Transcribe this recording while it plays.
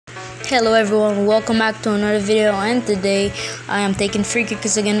Hello everyone, welcome back to another video, and today I am taking free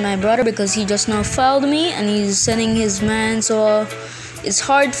kicks against my brother because he just now fouled me and he's sending his man, so it's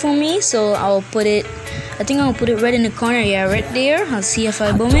hard for me. So I think I'll put it right in the corner, yeah, right there. I'll see if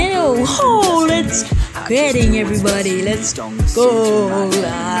I boom it. Oh, let's get in, everybody, let's go.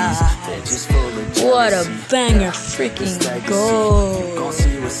 What a banger freaking goal.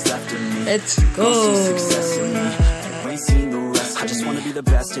 Let's go. I just wanna be the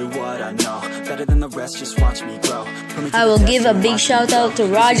best at what I know. Better than the rest, just watch me grow. I will give a big shout out to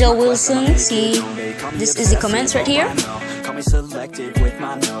Raja Wilson. See, this is the comments right here.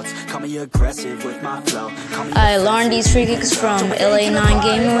 I learned these free kicks from LA9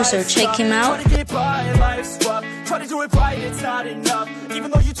 Gamer, so check him out.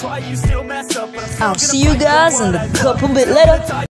 I'll see you guys in a couple bit later.